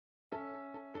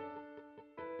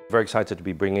Very excited to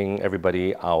be bringing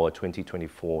everybody our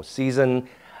 2024 season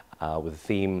with the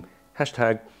theme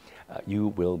 #You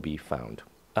Will Be Found.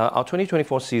 Our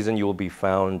 2024 season, You Will Be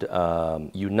Found,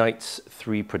 unites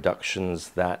three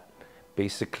productions that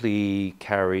basically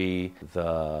carry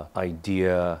the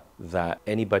idea that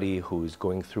anybody who's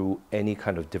going through any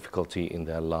kind of difficulty in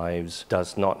their lives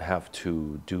does not have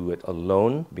to do it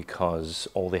alone, because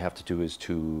all they have to do is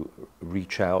to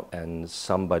reach out and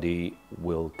somebody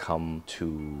will come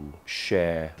to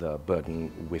share the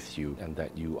burden with you, and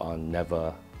that you are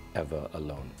never ever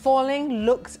alone. Falling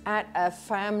looks at a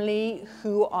family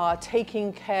who are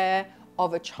taking care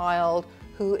of a child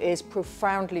who is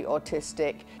profoundly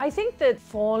autistic. I think that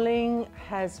Falling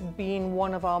has been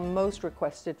one of our most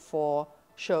requested for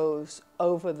shows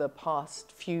over the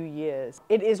past few years.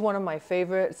 It is one of my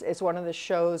favorites. It's one of the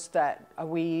shows that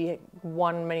we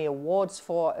won many awards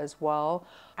for as well.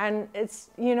 And it's,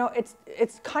 you know,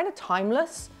 it's kind of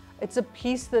timeless. It's a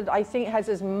piece that I think has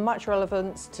as much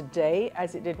relevance today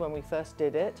as it did when we first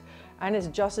did it, and is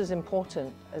just as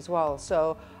important as well.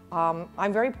 So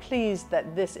I'm very pleased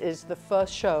that this is the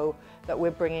first show that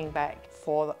we're bringing back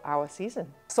for our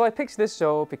season. So I picked this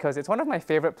show because it's one of my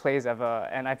favorite plays ever,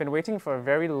 and I've been waiting for a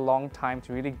very long time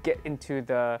to really get into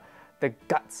the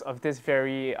guts of this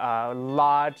very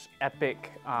large,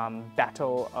 epic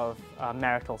battle of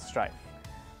marital strife.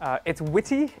 It's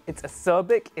witty, it's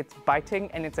acerbic, it's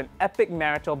biting, and it's an epic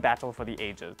marital battle for the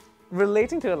ages.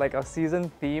 Relating to like a season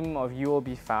theme of You Will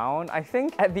Be Found, I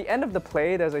think at the end of the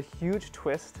play there's a huge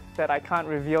twist that I can't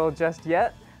reveal just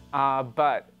yet,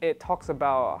 but it talks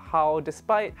about how,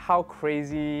 despite how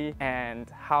crazy and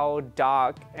how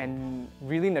dark and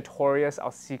really notorious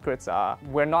our secrets are,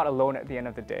 we're not alone at the end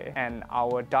of the day, and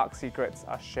our dark secrets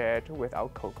are shared with our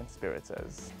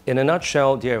co-conspirators. In a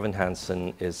nutshell, Dear Evan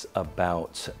Hansen is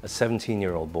about a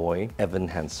 17-year-old boy, Evan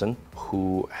Hansen,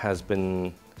 who has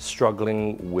been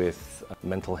struggling with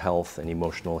mental health and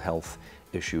emotional health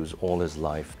issues all his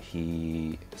life.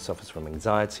 He suffers from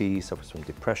anxiety, suffers from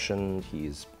depression,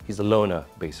 he's a loner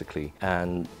basically.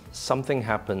 And something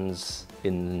happens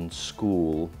in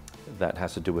school that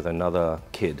has to do with another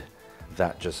kid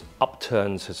that just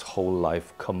upturns his whole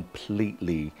life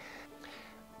completely.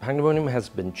 Pangdemonium has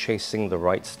been chasing the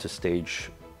rights to stage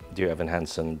Dear Evan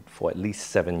Hansen for at least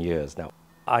 7 years now.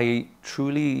 I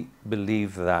truly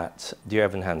believe that Dear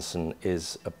Evan Hansen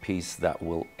is a piece that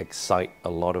will excite a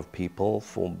lot of people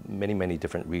for many, many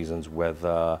different reasons,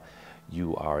 whether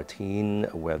you are a teen,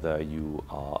 whether you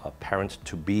are a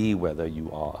parent-to-be, whether you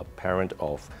are a parent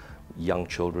of young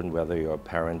children, whether you're a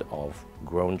parent of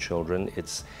grown children.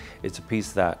 It's a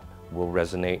piece that will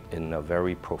resonate in a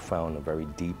very profound, a very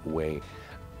deep way.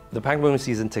 The Pangdemonium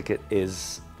season ticket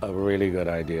is a really good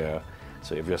idea.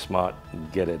 So if you're smart,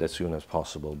 get it as soon as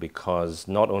possible, because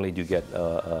not only do you get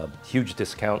a huge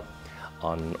discount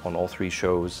on all three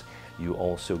shows, you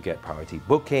also get priority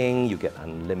booking, you get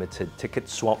unlimited ticket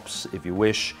swaps if you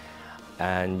wish,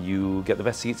 and you get the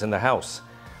best seats in the house.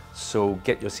 So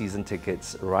get your season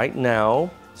tickets right now.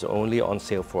 It's only on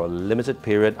sale for a limited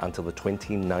period until the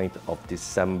 29th of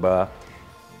December.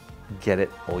 Get it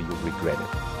or you'll regret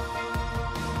it.